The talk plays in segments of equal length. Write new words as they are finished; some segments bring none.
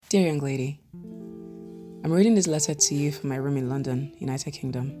Dear young lady, I'm reading this letter to you from my room in London, United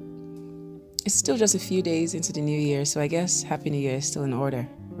Kingdom. It's still just a few days into the new year, so I guess Happy New Year is still in order,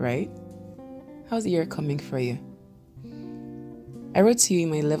 right? How's the year coming for you? I wrote to you in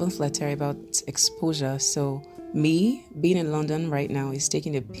my 11th letter about exposure, so me being in London right now is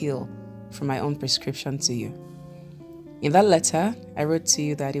taking a pill from my own prescription to you. In that letter, I wrote to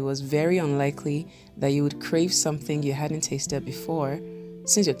you that it was very unlikely that you would crave something you hadn't tasted before,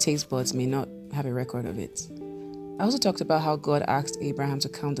 since your taste buds may not have a record of it. I also talked about how God asked Abraham to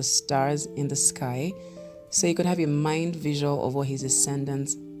count the stars in the sky so he could have a mind visual of what his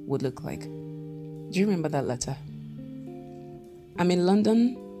descendants would look like. Do you remember that letter? I'm in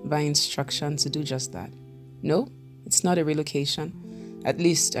London by instruction to do just that. No, it's not a relocation. At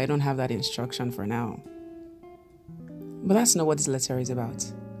least I don't have that instruction for now. But that's not what this letter is about.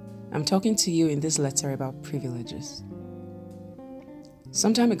 I'm talking to you in this letter about privileges.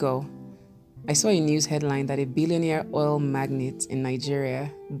 Some time ago, I saw a news headline that a billionaire oil magnate in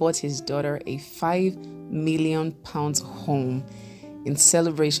Nigeria bought his daughter a £5 million home in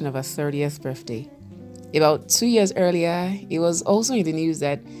celebration of her 30th birthday. About 2 years earlier, it was also in the news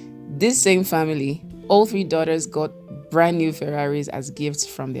that this same family, all three daughters, got brand new Ferraris as gifts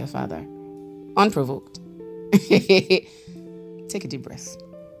from their father. Unprovoked. Take a deep breath.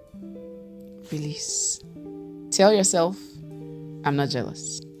 Release. Tell yourself, I'm not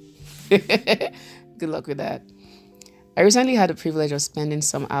jealous. Good luck with that. I recently had the privilege of spending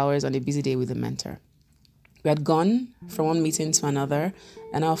some hours on a busy day with a mentor. We had gone from one meeting to another,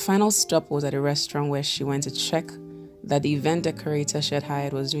 and our final stop was at a restaurant where she went to check that the event decorator she had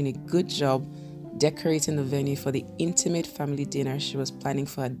hired was doing a good job decorating the venue for the intimate family dinner she was planning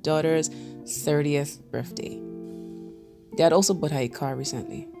for her daughter's 30th birthday. They had also bought her a car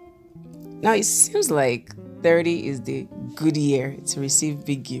recently. Now, it seems like 30 is the good year to receive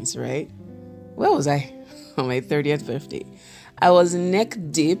big gifts, right? Where was I on my 30th birthday? I was neck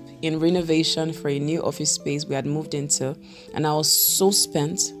deep in renovation for a new office space we had moved into, and I was so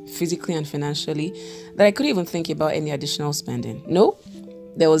spent physically and financially that I couldn't even think about any additional spending. Nope,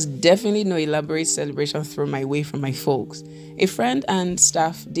 there was definitely no elaborate celebration thrown my way from my folks. A friend and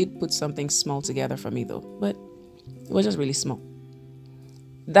staff did put something small together for me though, but it was just really small.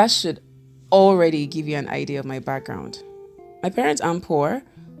 That should already give you an idea of my background. My parents aren't poor,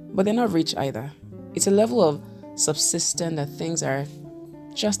 but they're not rich either. It's a level of subsistence that things are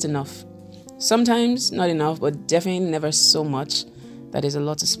just enough. Sometimes not enough, but definitely never so much that there's a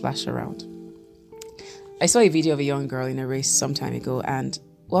lot to splash around. I saw a video of a young girl in a race some time ago, and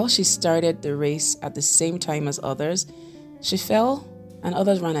while she started the race at the same time as others, she fell and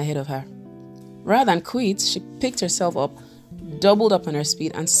others ran ahead of her. Rather than quit, she picked herself up, doubled up on her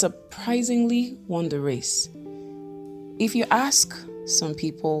speed, and surprisingly won the race. If you ask some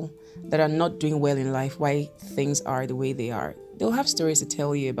people that are not doing well in life why things are the way they are, they'll have stories to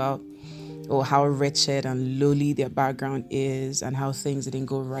tell you about how wretched and lowly their background is and how things didn't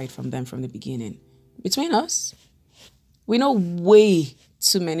go right from them from the beginning. Between us, we know way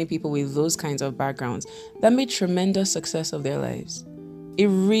too many people with those kinds of backgrounds that made tremendous success of their lives. It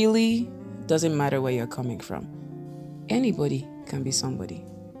really doesn't matter where you're coming from. Anybody can be somebody.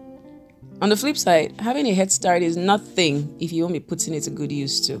 On the flip side, having a head start is nothing if you won't be putting it to good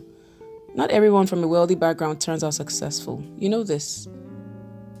use too. Not everyone from a wealthy background turns out successful. You know this.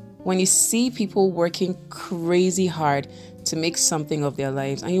 When you see people working crazy hard to make something of their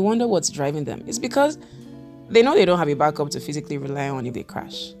lives and you wonder what's driving them, it's because they know they don't have a backup to physically rely on if they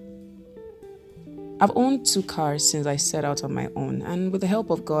crash. I've owned 2 cars since I set out on my own, and with the help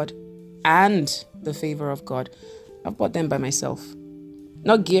of God and the favor of God, I've bought them by myself.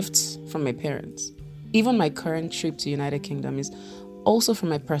 Not gifts from my parents. Even my current trip to United Kingdom is also from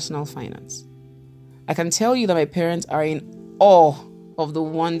my personal finance. I can tell you that my parents are in awe of the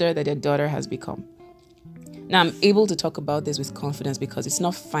wonder that their daughter has become. Now, I'm able to talk about this with confidence because it's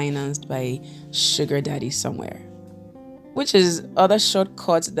not financed by sugar daddy somewhere, which is other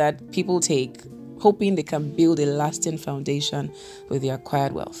shortcuts that people take, hoping they can build a lasting foundation with their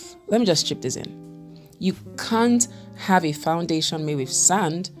acquired wealth. Let me just strip this in. You can't have a foundation made with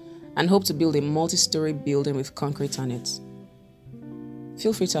sand and hope to build a multi-story building with concrete on it.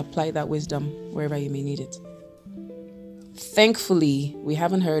 Feel free to apply that wisdom wherever you may need it. Thankfully, we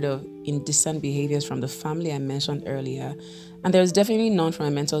haven't heard of indecent behaviors from the family I mentioned earlier, and there's definitely none from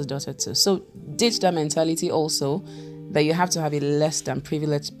my mentor's daughter too. So ditch that mentality also that you have to have a less than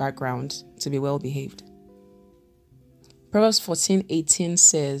privileged background to be well behaved. Proverbs 14:18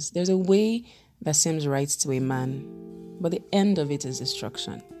 says, "There's a way that seems right to a man, but the end of it is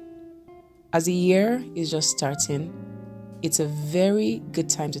destruction." As the year is just starting, it's a very good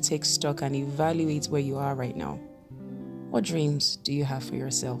time to take stock and evaluate where you are right now. What dreams do you have for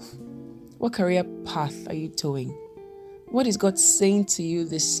yourself? What career path are you towing? What is God saying to you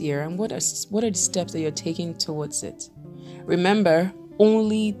this year, and what are the steps that you're taking towards it? Remember,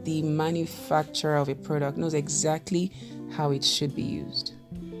 only the manufacturer of a product knows exactly how it should be used.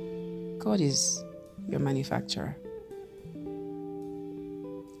 God is your manufacturer.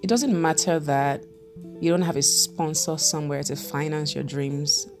 It doesn't matter that you don't have a sponsor somewhere to finance your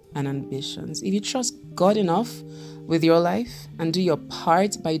dreams and ambitions. If you trust God enough with your life and do your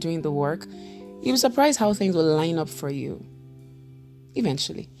part by doing the work, you'll be surprised how things will line up for you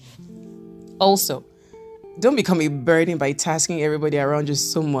eventually. Also, don't become a burden by tasking everybody around you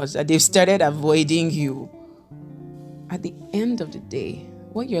so much that they've started avoiding you. At the end of the day,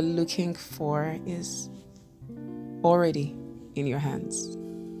 what you're looking for is already in your hands.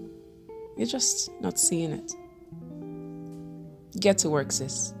 You're just not seeing it. Get to work,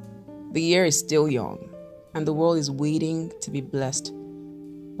 sis. The year is still young, and the world is waiting to be blessed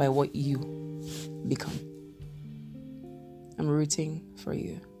by what you become. I'm rooting for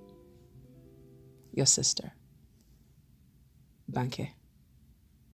you. Your sister, Banke.